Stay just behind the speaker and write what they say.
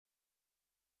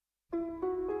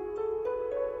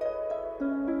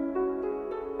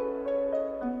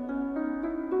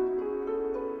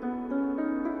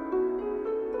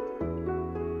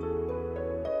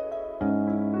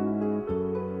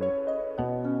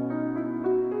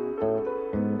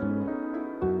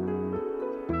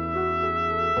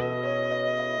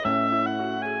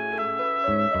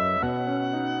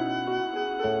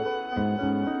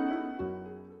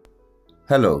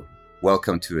Hello,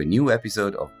 welcome to a new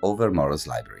episode of Over Morals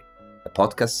Library, a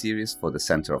podcast series for the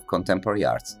Center of Contemporary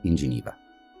Arts in Geneva.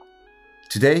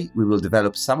 Today, we will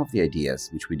develop some of the ideas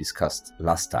which we discussed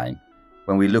last time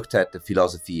when we looked at the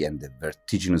philosophy and the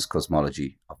vertiginous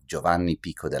cosmology of Giovanni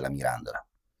Pico della Mirandola.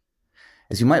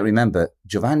 As you might remember,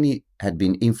 Giovanni had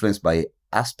been influenced by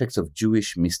aspects of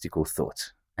Jewish mystical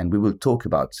thought, and we will talk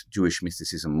about Jewish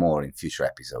mysticism more in future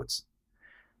episodes.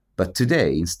 But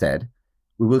today, instead,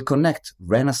 we will connect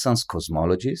Renaissance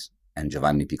cosmologies and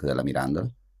Giovanni Pico della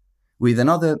Mirandola with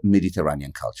another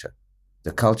Mediterranean culture,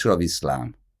 the culture of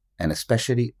Islam, and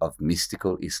especially of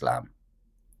mystical Islam.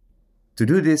 To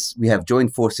do this, we have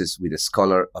joined forces with a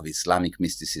scholar of Islamic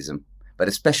mysticism, but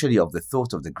especially of the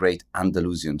thought of the great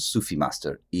Andalusian Sufi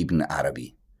master Ibn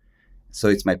Arabi. So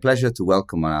it's my pleasure to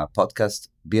welcome on our podcast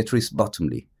Beatrice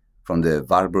Bottomley from the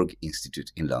Warburg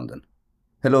Institute in London.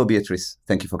 Hello, Beatrice.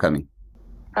 Thank you for coming.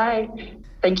 Hi,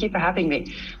 thank you for having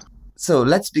me. So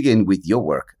let's begin with your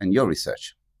work and your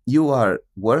research. You are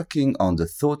working on the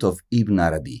thought of Ibn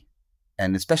Arabi,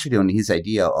 and especially on his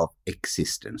idea of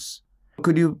existence.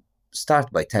 Could you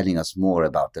start by telling us more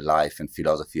about the life and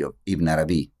philosophy of Ibn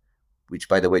Arabi, which,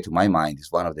 by the way, to my mind, is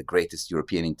one of the greatest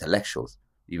European intellectuals,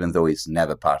 even though it's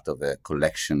never part of a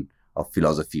collection of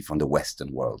philosophy from the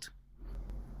Western world?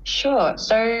 Sure.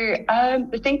 So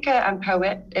the thinker and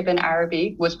poet Ibn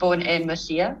Arabi was born in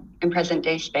Murcia in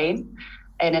present-day Spain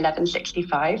in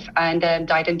 1165 and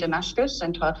died in Damascus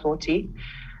in 1240.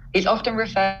 He's often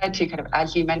referred to,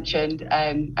 as you mentioned,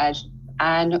 as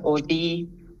an or the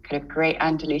kind of great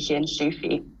Andalusian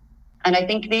Sufi. And I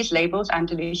think these labels,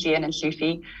 Andalusian and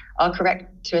Sufi, are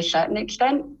correct to a certain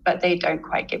extent, but they don't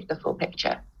quite give the full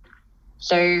picture.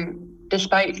 So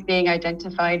despite being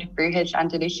identified through his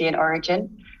Andalusian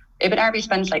origin, Ibn Arabi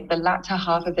spends the latter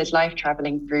half of his life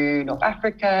traveling through North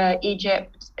Africa,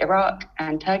 Egypt, Iraq,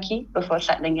 and Turkey before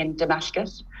settling in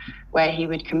Damascus, where he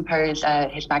would compose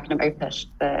his magnum opus,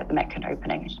 the Meccan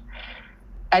Openings.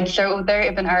 And so although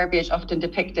Ibn Arabi is often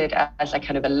depicted as a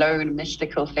kind of a lone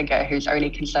mystical figure whose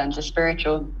only concerns are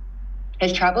spiritual,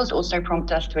 his travels also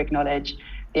prompt us to acknowledge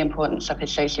the importance of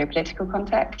his socio-political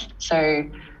context. So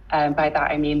by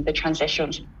that, I mean the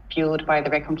transitions fueled by the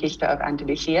Reconquista of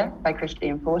Andalusia by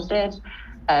Christian forces,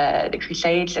 the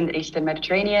Crusades in the Eastern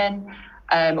Mediterranean,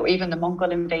 or even the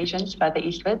Mongol invasions further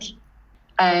eastwards.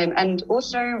 And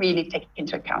also really take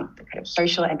into account the kind of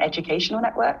social and educational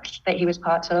networks that he was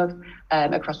part of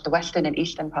across the Western and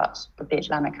Eastern parts of the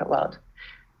Islamic world.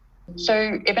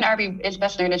 So Ibn Arabi is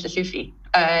best known as a Sufi,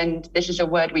 and this is a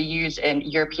word we use in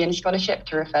European scholarship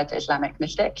to refer to Islamic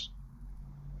mystics.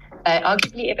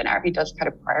 Arguably, Ibn Arabi does kind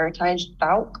of prioritize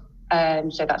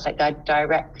Dhawq, so that's the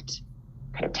direct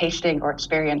kind of tasting or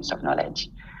experience of knowledge.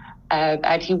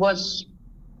 And he was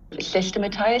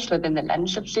systematized within the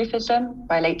lens of Sufism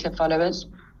by later followers.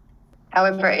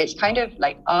 However, it's kind of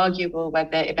arguable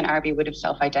whether Ibn Arabi would have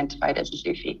self-identified as a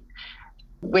Sufi.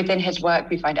 Within his work,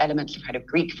 we find elements of kind of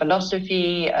Greek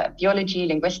philosophy, theology,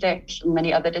 linguistics, and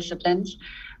many other disciplines.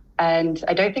 And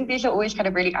I don't think these are always kind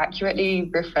of really accurately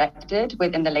reflected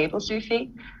within the label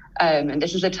Sufi. And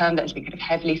this is a term that has been kind of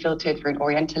heavily filtered through an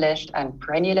Orientalist and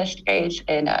perennialist gaze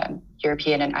in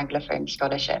European and Anglophone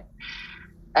scholarship.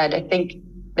 And I think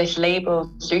this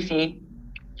label Sufi,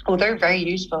 although very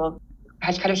useful,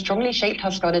 has kind of strongly shaped how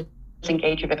scholars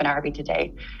engage with Ibn Arabi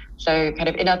today. So kind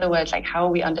of in other words, how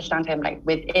we understand him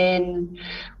within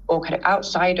or kind of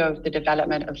outside of the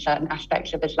development of certain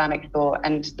aspects of Islamic thought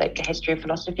and the history of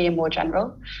philosophy in more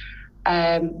general.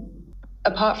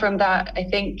 Apart from that, I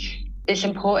think it's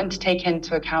important to take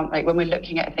into account when we're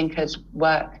looking at a thinker's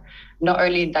work, not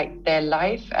only their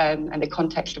life and the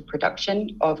context of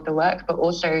production of the work, but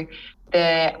also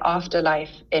the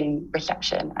afterlife in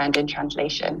reception and in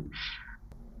translation.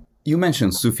 You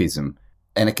mentioned Sufism,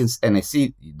 and I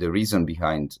see the reason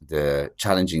behind the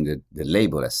challenging the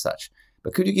label as such.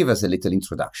 But could you give us a little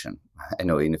introduction, I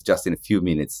know just in a few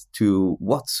minutes, to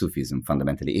what Sufism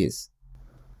fundamentally is?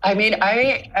 I mean,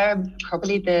 I am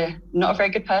probably not a very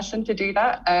good person to do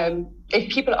that.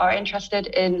 If people are interested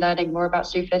in learning more about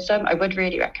Sufism, I would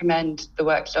really recommend the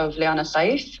works of Liana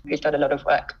Saif, who's done a lot of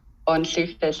work on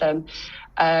Sufism.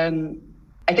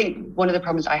 I think one of the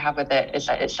problems I have with it is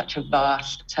that it's such a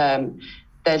vast term.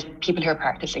 There's people who are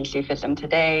practicing Sufism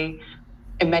today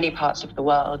in many parts of the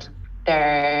world.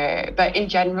 But in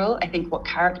general, I think what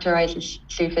characterizes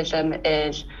Sufism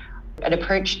is an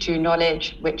approach to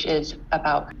knowledge which is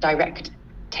about direct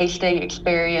tasting,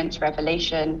 experience,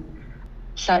 revelation.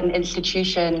 Certain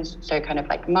institutions, so kind of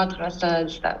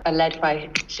madrasas that are led by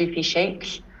Sufi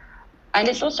sheikhs. And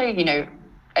it's also,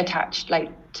 attached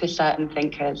to certain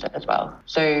thinkers as well.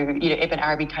 So, Ibn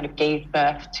Arabi kind of gave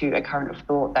birth to a current of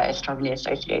thought that is strongly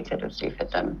associated with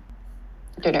Sufism.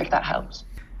 I don't know if that helps.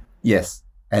 Yes,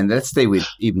 and let's stay with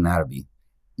Ibn Arabi.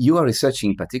 You are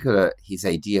researching in particular his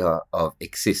idea of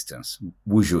existence,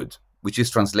 wujud, which is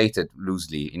translated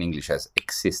loosely in English as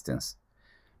existence.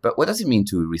 But what does it mean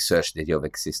to research the idea of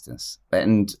existence?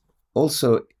 And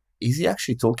also, is he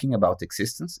actually talking about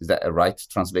existence? Is that a right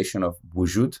translation of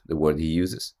wujud, the word he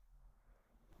uses?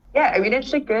 Yeah, I mean,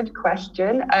 it's a good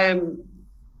question.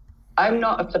 I'm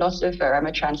not a philosopher, I'm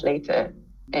a translator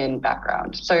in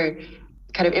background. So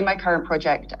kind of in my current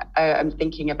project, I'm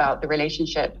thinking about the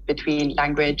relationship between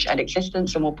language and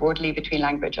existence, or more broadly between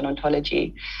language and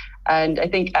ontology. And I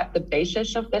think at the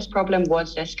basis of this problem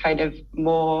was this kind of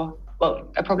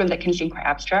a problem that can seem quite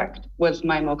abstract, was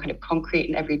my more kind of concrete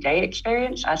and everyday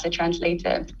experience as a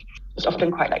translator. It was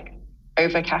often quite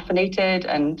over caffeinated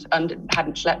and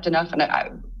hadn't slept enough. And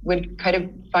I would kind of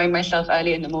find myself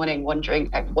early in the morning wondering,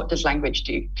 what does language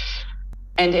do?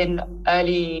 And in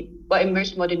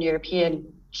most modern European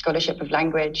scholarship of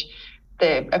language,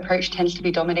 the approach tends to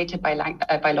be dominated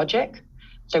by logic.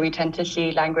 So we tend to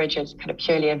see language as kind of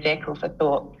purely a vehicle for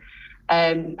thought.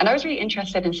 And I was really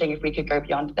interested in seeing if we could go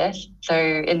beyond this. So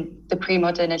in the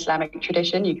pre-modern Islamic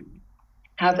tradition, you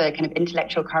have a kind of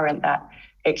intellectual current that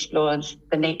explores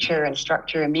the nature and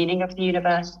structure and meaning of the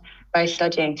universe by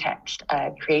studying text,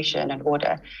 creation and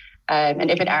order. And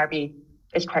Ibn Arabi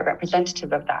is quite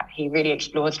representative of that. He really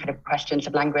explores kind of questions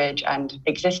of language and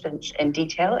existence in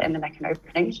detail in the Meccan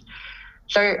openings.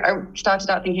 So I started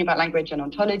out thinking about language and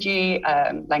ontology,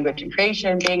 language and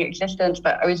creation, being, existence,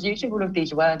 but I was using all of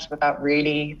these words without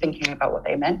really thinking about what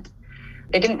they meant.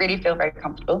 They didn't really feel very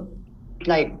comfortable.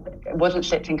 It wasn't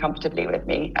sitting comfortably with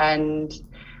me. And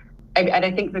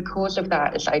I think the cause of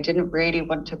that is I didn't really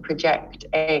want to project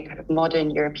a kind of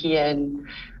modern European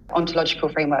ontological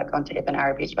framework onto Ibn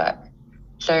Arabi's work.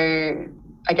 So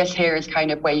I guess here is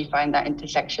kind of where you find that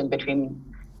intersection between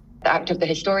the act of the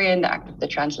historian, the act of the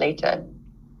translator.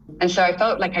 And so I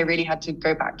felt like I really had to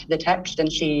go back to the text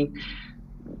and see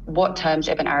what terms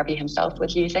Ibn Arabi himself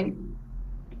was using.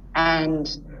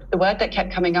 And the word that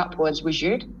kept coming up was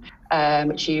wujud,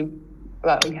 which you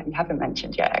haven't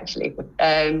mentioned yet, actually.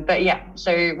 But yeah,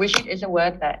 so wujud is a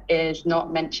word that is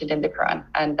not mentioned in the Quran,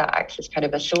 and that acts as kind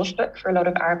of a source book for a lot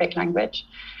of Arabic language.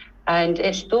 And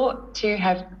it's thought to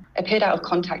have appeared out of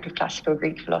contact with classical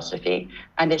Greek philosophy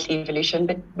and its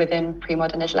evolution within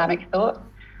pre-modern Islamic thought.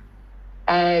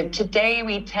 Today,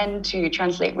 we tend to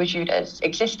translate wujud as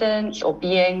existence or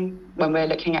being when we're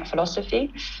looking at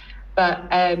philosophy. But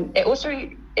it also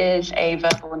is a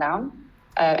verbal noun,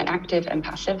 an active and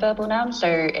passive verbal noun. So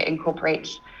it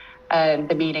incorporates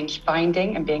the meanings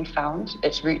finding and being found.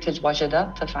 Its root is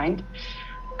wajada, to find.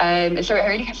 So it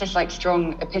really has this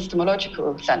strong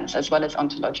epistemological sense as well as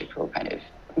ontological kind of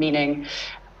meaning.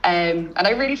 And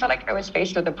I really felt like I was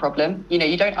faced with a problem.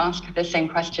 You don't ask the same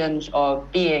questions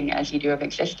of being as you do of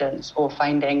existence or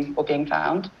finding or being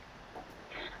found.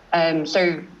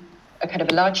 So a kind of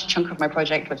a large chunk of my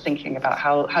project was thinking about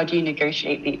how do you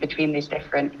negotiate between these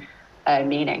different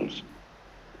meanings.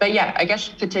 But yeah, I guess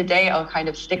for today, I'll kind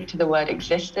of stick to the word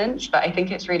existence, but I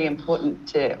think it's really important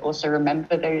to also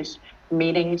remember those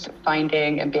meanings,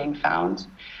 finding and being found.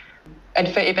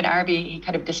 And for Ibn Arabi, he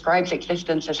kind of describes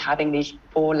existence as having these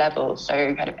 4 levels,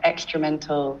 so kind of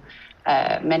extramental,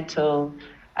 mental,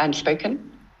 and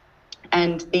spoken.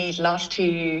 And these last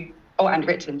two, and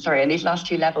written, sorry, and these last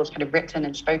 2 levels, kind of written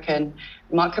and spoken,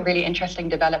 mark a really interesting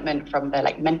development from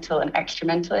the mental and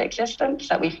extramental existence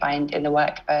that we find in the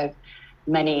work of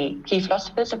many key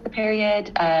philosophers of the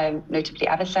period, notably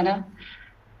Avicenna.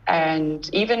 And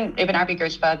even Ibn Arabi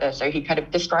goes further, so he kind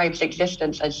of describes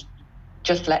existence as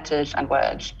just letters and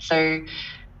words. So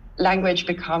language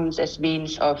becomes this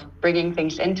means of bringing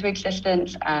things into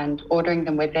existence and ordering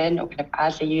them within or kind of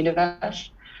as a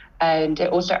universe. And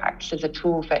it also acts as a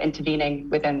tool for intervening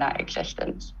within that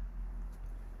existence.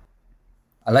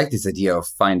 I like this idea of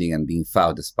finding and being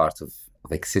found as part of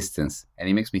existence. And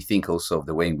it makes me think also of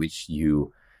the way in which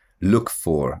you look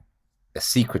for a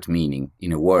secret meaning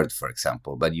in a word, for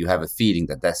example, but you have a feeling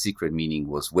that that secret meaning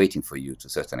was waiting for you to a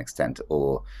certain extent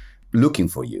or looking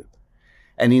for you.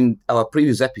 And in our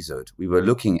previous episode, we were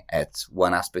looking at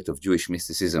one aspect of Jewish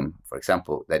mysticism, for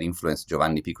example, that influenced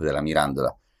Giovanni Pico della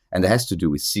Mirandola, and that has to do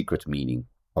with secret meaning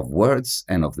of words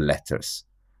and of letters,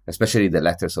 especially the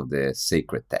letters of the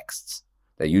sacred texts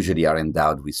that usually are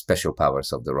endowed with special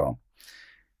powers of their own.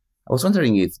 I was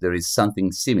wondering if there is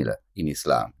something similar in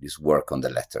Islam, this work on the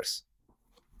letters.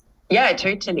 Yeah,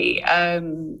 totally.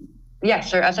 Yeah,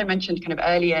 so as I mentioned kind of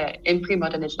earlier, in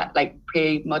pre-modern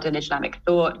Islamic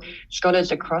thought,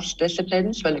 scholars across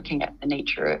disciplines were looking at the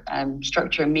nature,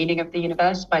 structure, and meaning of the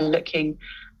universe by looking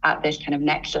at this kind of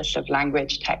nexus of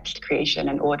language, text, creation,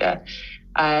 and order.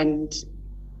 And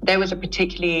there was a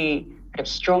particularly kind of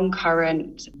strong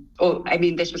current,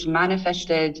 this was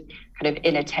manifested kind of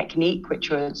in a technique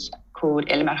which was called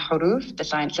ilm al-huruf, the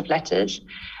science of letters.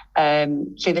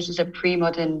 So this is a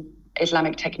pre-modern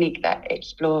Islamic technique that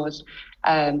explores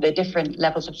the different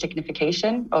levels of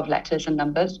signification of letters and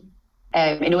numbers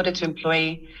in order to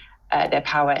employ their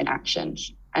power in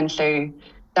actions. And so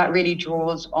that really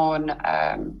draws on,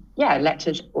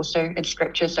 letters also in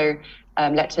scripture. So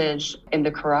letters in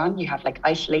the Quran, you have like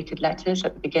isolated letters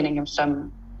at the beginning of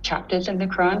some chapters in the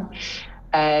Quran.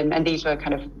 And these were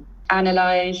kind of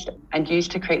analyzed and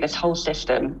used to create this whole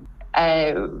system.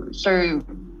 So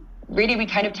really, we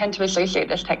kind of tend to associate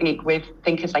this technique with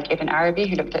thinkers like Ibn Arabi,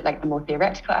 who looked at like the more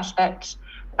theoretical aspects,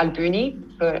 Al-Buni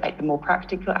for like the more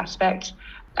practical aspects,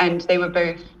 and they were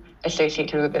both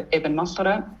associated with Ibn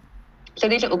Masra. So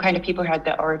these are all kind of people who had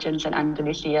their origins in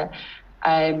Andalusia,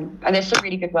 and there's some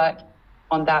really good work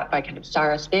on that by kind of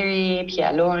Sarah Spiri,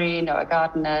 Pierre Lori, Noah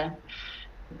Gardner.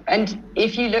 And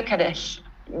if you look at this,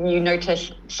 you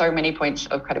notice so many points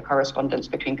of kind of correspondence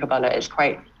between Kabbalah. It's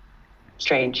quite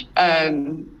strange.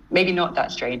 Maybe not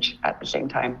that strange at the same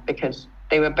time, because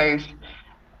they were both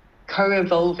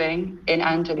co-evolving in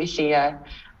Andalusia,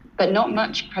 but not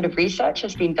much kind of research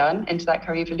has been done into that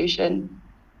co-evolution.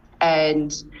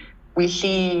 And we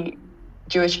see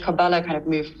Jewish Kabbalah kind of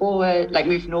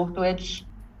move northwards,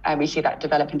 and we see that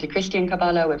develop into Christian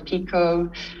Kabbalah with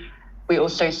Pico. We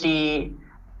also see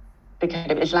the kind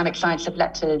of Islamic science of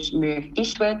letters move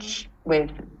eastwards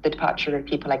with the departure of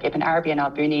people like Ibn Arabi and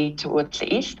Al-Buni towards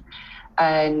the east.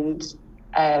 And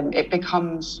it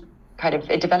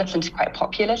develops into quite a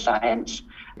popular science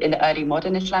in the early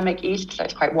modern Islamic East. So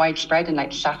it's quite widespread in like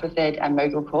Safavid and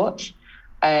Mughal courts.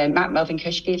 Matt Melvin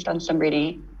Kushki has done some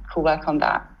really cool work on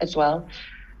that as well.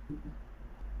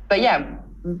 But yeah,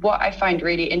 what I find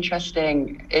really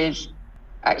interesting is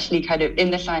actually kind of in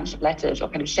the science of letters or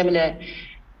kind of similar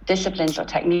disciplines or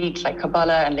techniques like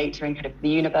Kabbalah and later in kind of the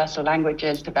universal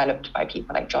languages developed by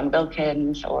people like John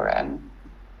Wilkins or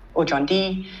John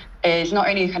Dee, is not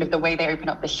only kind of the way they open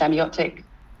up the semiotic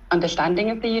understanding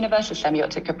of the universe, a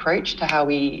semiotic approach to how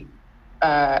we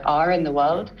are in the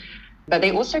world, but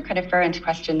they also kind of throw into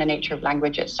question the nature of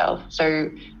language itself. So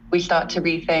we start to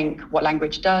rethink what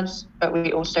language does, but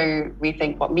we also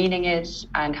rethink what meaning is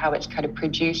and how it's kind of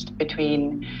produced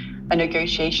between a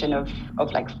negotiation of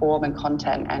like form and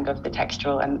content and of the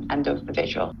textual and of the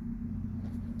visual.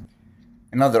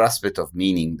 Another aspect of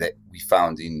meaning that we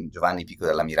found in Giovanni Pico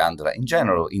della Mirandola, in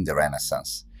general in the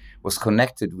Renaissance, was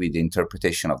connected with the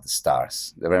interpretation of the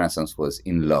stars. The Renaissance was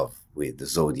in love with the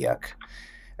zodiac.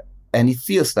 And it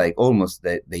feels like almost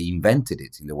that they invented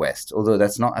it in the West, although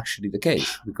that's not actually the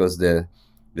case, because the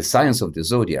science of the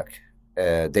zodiac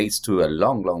dates to a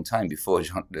long, long time before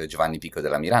Giovanni Pico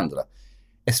della Mirandola,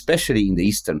 especially in the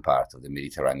eastern part of the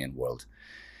Mediterranean world.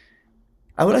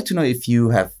 I would like to know if you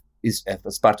have,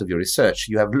 as part of your research,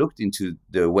 you have looked into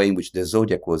the way in which the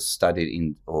zodiac was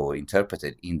studied or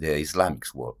interpreted in the Islamic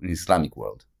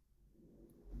world.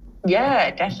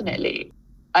 Yeah, definitely.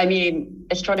 I mean,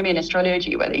 astronomy and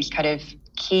astrology were these kind of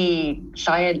key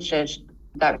sciences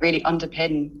that really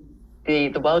underpin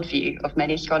the worldview of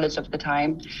many scholars of the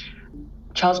time.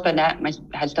 Charles Burnett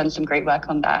has done some great work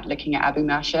on that, looking at Abu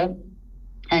Mashar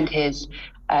and his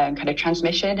kind of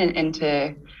transmission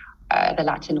into the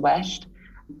Latin West.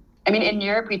 I mean, in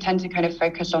Europe, we tend to kind of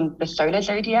focus on the solar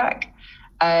zodiac,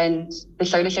 and the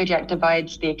solar zodiac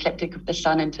divides the ecliptic of the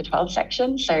sun into 12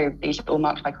 sections. So these are all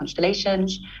marked by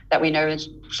constellations that we know as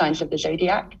signs of the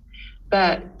zodiac.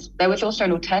 But there was also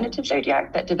an alternative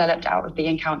zodiac that developed out of the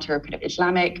encounter of kind of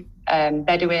Islamic,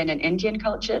 Bedouin and Indian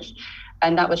cultures.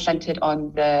 And that was centered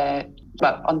on the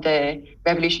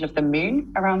revolution of the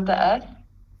moon around the earth.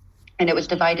 And it was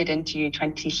divided into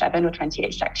 27 or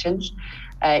 28 sections,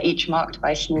 each marked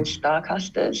by small star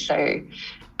clusters, so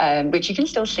which you can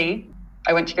still see.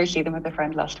 I went to go see them with a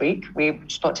friend last week. We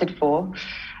spotted 4.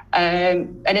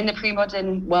 And in the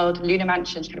pre-modern world, lunar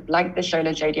mansions, kind of like the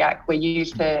solar zodiac, were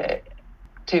used to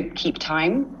keep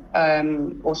time,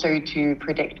 also to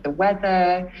predict the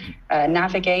weather,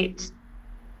 navigate,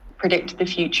 predict the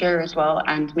future as well,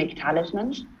 and make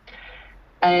talismans.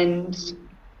 And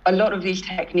a lot of these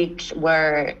techniques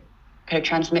were kind of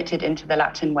transmitted into the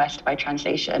Latin West by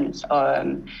translations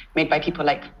made by people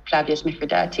like Flavius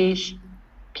Mithridates,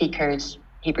 Pico's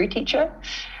Hebrew teacher.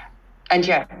 And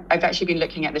yeah, I've actually been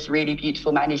looking at this really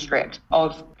beautiful manuscript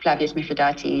of Flavius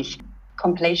Mithridates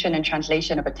compilation and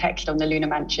translation of a text on the lunar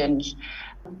mansions.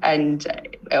 And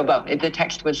the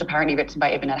text was apparently written by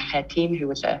Ibn al-Khatim, who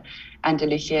was an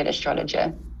Andalusian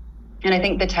astrologer. And I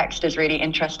think the text is really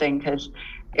interesting because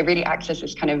it really acts as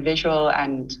this kind of visual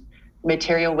and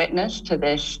material witness to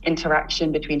this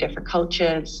interaction between different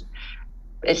cultures.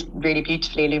 It's really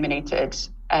beautifully illuminated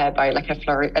by like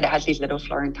it has these little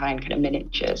Florentine kind of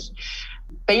miniatures.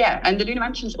 But yeah, and the lunar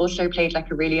mansions also played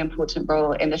like a really important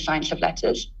role in the science of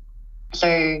letters. So,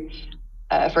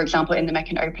 for example, in the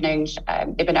Meccan openings,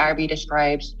 Ibn Arabi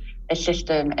describes a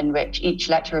system in which each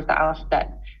letter of the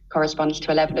alphabet corresponds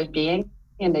to a level of being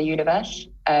in the universe,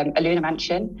 a lunar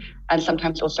mansion, and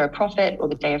sometimes also a prophet or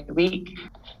the day of the week,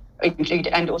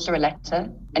 and also a letter.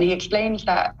 And he explains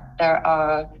that there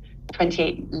are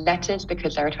 28 letters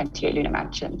because there are 28 lunar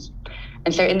mansions.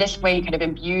 And so in this way, he kind of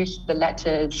imbues the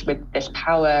letters with this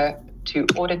power to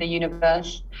order the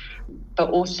universe, but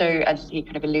also, as he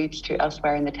kind of alludes to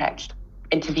elsewhere in the text,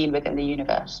 intervene within the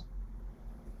universe.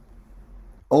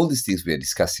 All these things we are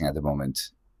discussing at the moment,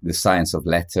 the science of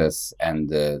letters and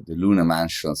the lunar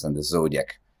mansions and the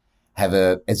zodiac, have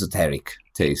an esoteric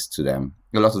taste to them.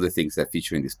 A lot of the things that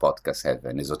feature in this podcast have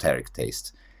an esoteric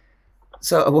taste.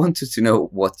 So I wanted to know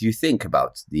what you think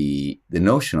about the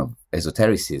notion of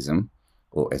esotericism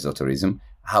or esoterism,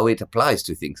 how it applies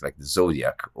to things like the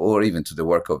zodiac, or even to the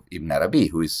work of Ibn Arabi,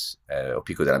 who is or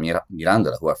Pico della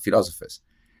Mirandola, who are philosophers.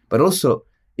 But also,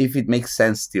 if it makes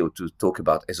sense still to talk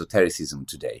about esotericism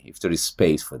today, if there is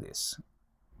space for this.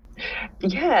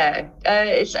 Yeah,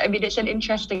 it's an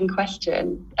interesting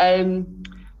question.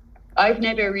 I've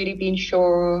never really been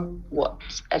sure what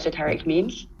esoteric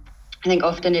means. I think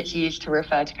often it's used to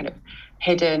refer to kind of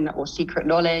hidden or secret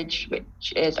knowledge,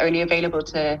 which is only available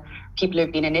to people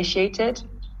who've been initiated.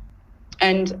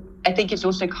 And I think it's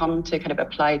also come to kind of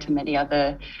apply to many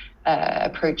other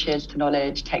approaches to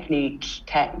knowledge, techniques,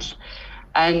 texts.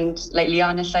 And like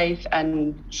Liana Saif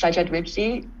and Sajjad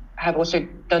Ribsi have also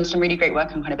done some really great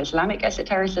work on kind of Islamic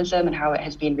esotericism and how it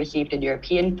has been received in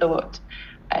European thought,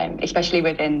 especially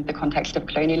within the context of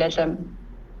colonialism.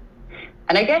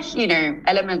 And I guess,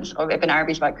 elements of Ibn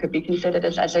Arabi's work could be considered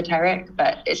as esoteric,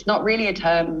 but it's not really a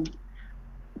term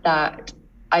that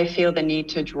I feel the need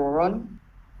to draw on,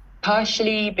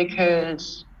 partially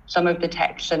because some of the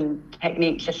texts and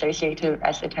techniques associated with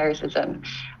esotericism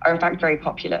are in fact very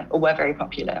popular, or were very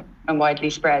popular and widely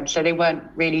spread. So they weren't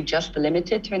really just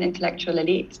limited to an intellectual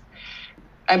elite.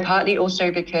 And partly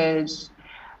also because,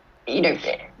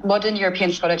 modern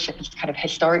European scholarship has kind of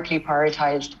historically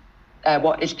prioritized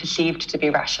what is perceived to be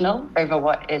rational over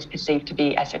what is perceived to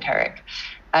be esoteric.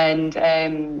 And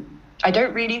I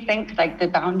don't really think like the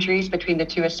boundaries between the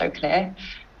two are so clear.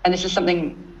 And this is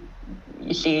something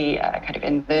you see kind of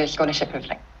in the scholarship of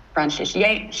like Francis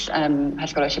Yates, her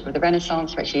scholarship of the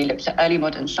Renaissance, where she looks at early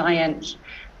modern science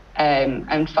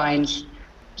and finds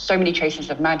so many traces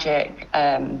of magic.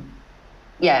 And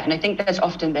I think there's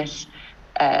often this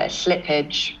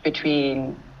slippage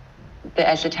between the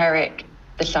esoteric,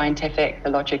 the scientific, the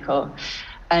logical.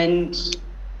 And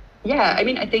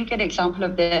I think an example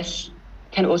of this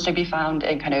can also be found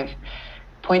in kind of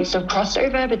points of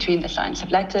crossover between the science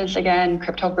of letters, again,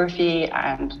 cryptography,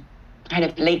 and kind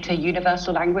of later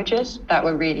universal languages that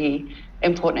were really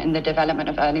important in the development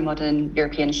of early modern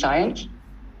European science.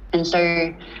 And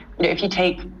so, if you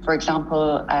take, for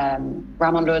example,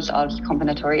 Ramon Llull's Ars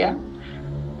Combinatoria,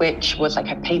 which was like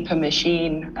a paper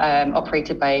machine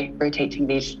operated by rotating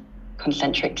these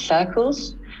concentric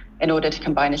circles in order to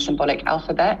combine a symbolic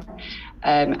alphabet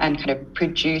and kind of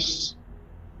produce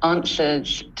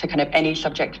answers to kind of any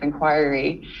subject of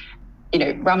inquiry.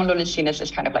 Ramon Llull is seen as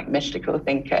this kind of like mystical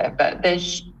thinker, but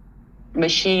this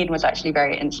machine was actually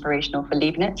very inspirational for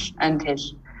Leibniz and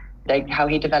his how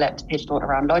he developed his thought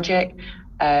around logic.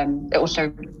 It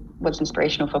also was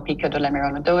inspirational for Pico della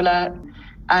Mirandola,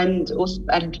 and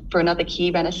for another key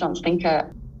Renaissance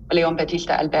thinker, Leon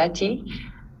Battista Alberti,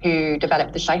 who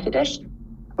developed the cipher disk,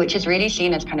 which is really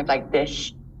seen as kind of like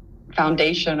this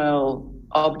foundational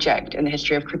object in the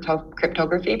history of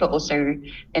cryptography, but also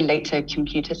in later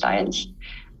computer science.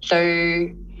 So,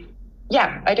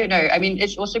 I don't know. I mean,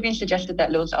 it's also been suggested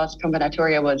that Llull's Ars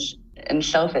Combinatoria was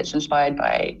itself, it's inspired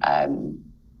by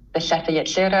the Sefer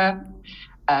Yetzirah,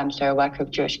 so a work of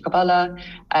Jewish Kabbalah,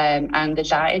 and the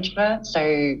Za'ijra. So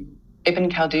Ibn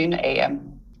Khaldun, a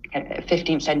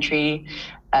 15th century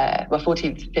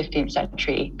 14th, 15th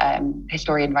century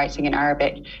historian writing in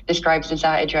Arabic, describes the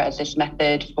Za'ijra as this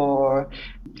method for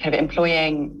kind of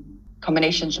employing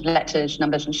combinations of letters,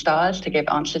 numbers, and stars to give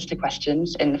answers to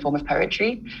questions in the form of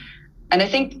poetry. And I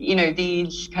think,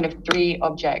 these kind of three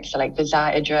objects, so like the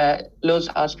Za'ijra, Llull's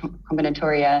Ars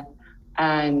Combinatoria,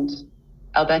 and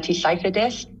Alberti cipher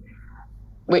disk,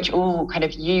 which all kind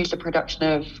of use the production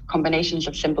of combinations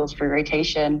of symbols through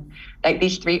rotation. Like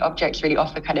these three objects really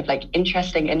offer kind of like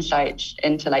interesting insights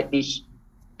into like the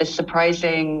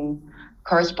surprising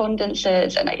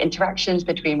correspondences and like interactions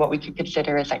between what we could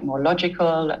consider as like more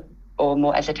logical or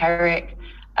more esoteric.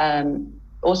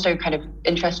 Also kind of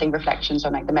interesting reflections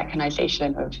on like the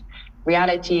mechanization of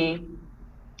reality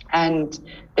and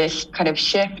this kind of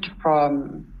shift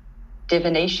from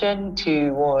divination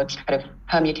towards kind of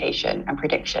permutation and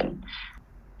prediction.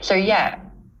 So yeah,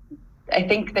 I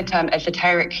think the term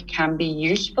esoteric can be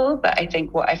useful, but I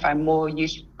think what I find more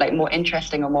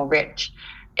interesting or more rich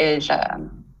is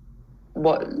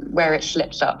where it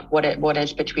slips up, what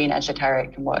is between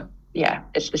esoteric and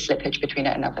it's the slippage between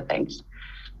it and other things.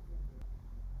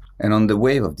 And on the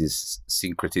wave of this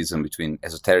syncretism between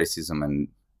esotericism and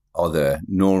other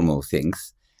normal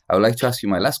things, I would like to ask you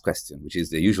my last question, which is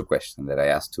the usual question that I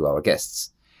ask to our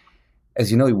guests. As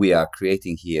you know, we are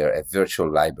creating here a virtual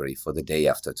library for the day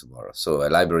after tomorrow. So a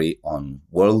library on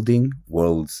worlding,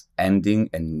 worlds ending,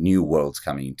 and new worlds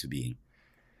coming into being.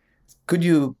 Could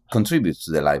you contribute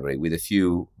to the library with a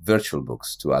few virtual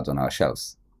books to add on our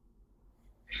shelves?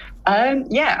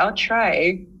 Yeah, I'll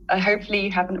try. Hopefully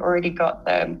you haven't already got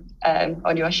them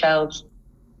on your shelves.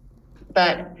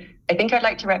 But I think I'd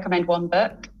like to recommend one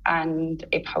book and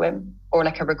a poem, or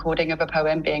like a recording of a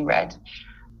poem being read.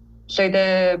 So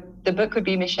the book would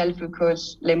be Michel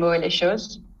Foucault's Les mots et les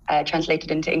choses,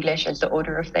 translated into English as The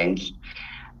Order of Things.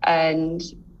 And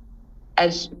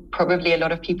as probably a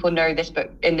lot of people know, in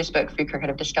this book, Foucault kind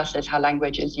of discusses how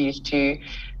language is used to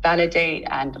validate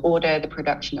and order the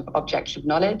production of objects of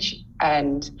knowledge,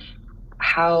 and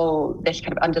how this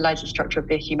kind of underlies the structure of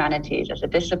the humanities as a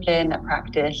discipline, a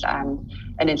practice, and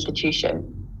an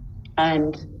institution.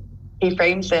 And he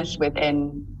frames this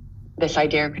within this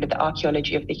idea of kind of the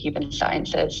archaeology of the human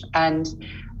sciences. And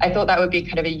I thought that would be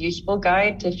kind of a useful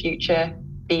guide to future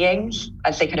beings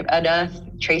as they kind of unearth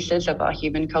traces of our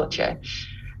human culture.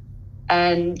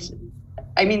 And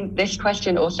I mean, this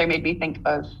question also made me think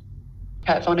of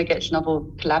Kurt Vonnegut's novel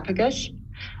Galapagos,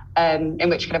 in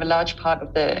which kind of a large part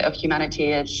of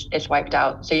humanity is wiped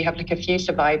out. So you have like a few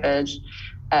survivors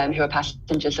who are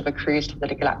passengers of a cruise to the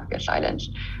Galapagos Islands.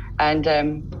 And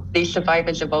these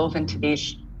survivors evolve into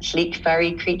these sleek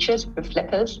furry creatures with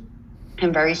flippers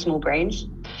and very small brains.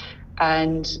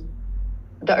 And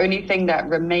the only thing that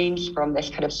remains from this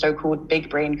kind of so-called big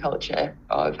brain culture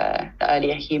of the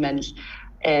earlier humans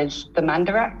is the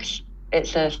Mandarax.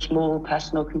 It's a small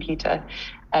personal computer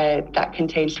that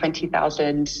contains 20,000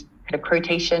 kind of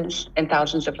quotations in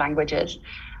thousands of languages.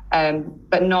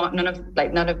 But none of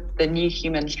the new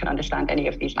humans can understand any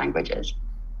of these languages.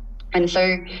 And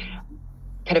so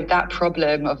kind of that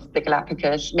problem of the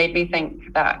Galapagos made me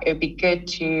think that it would be good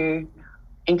to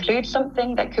include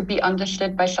something that could be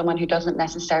understood by someone who doesn't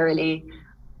necessarily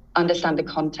understand the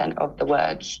content of the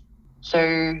words.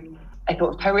 So I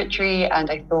thought of poetry, and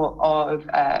I thought of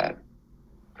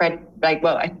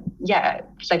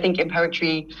because I think in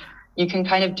poetry you can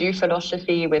kind of do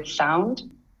philosophy with sound,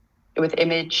 with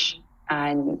image,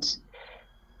 and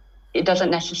it doesn't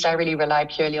necessarily rely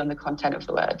purely on the content of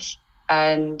the words.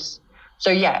 And so,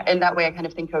 yeah, in that way, I kind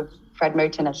of think of Fred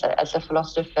Moten as a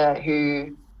philosopher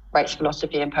who writes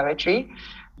philosophy and poetry.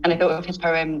 And I thought of his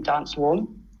poem Dance Warm.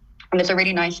 And there's a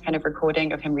really nice kind of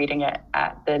recording of him reading it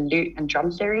at the Lute and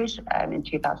Drum series in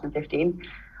 2015,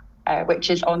 which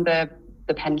is on the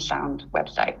Pen Sound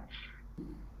website.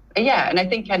 Yeah, and I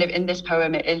think kind of in this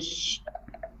poem, it's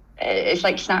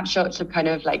like snapshots of kind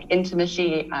of like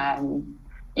intimacy, and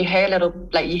you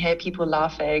hear people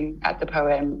laughing at the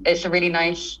poem. It's a really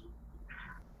nice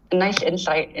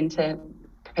insight into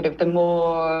kind of the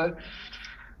more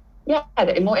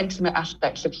intimate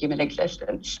aspects of human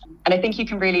existence. And I think you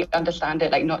can really understand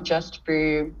it, like not just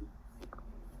through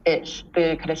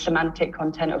the kind of semantic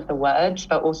content of the words,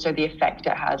 but also the effect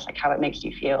it has, like how it makes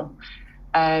you feel.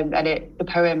 And the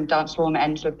poem Dance Warm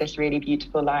ends with this really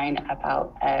beautiful line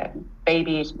about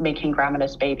babies making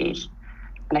grammarless babies.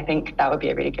 And I think that would be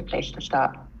a really good place to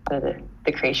start for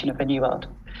the creation of a new world.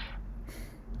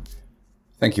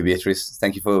 Thank you, Beatrice.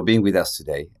 Thank you for being with us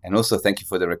today. And also thank you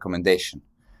for the recommendation.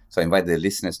 So I invite the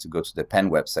listeners to go to the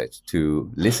Pen website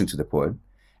to listen to the poem,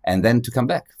 and then to come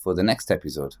back for the next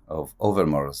episode of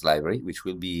Overmore's Library, which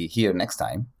will be here next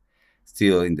time,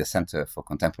 still in the Center for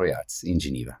Contemporary Arts in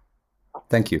Geneva.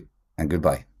 Thank you and goodbye.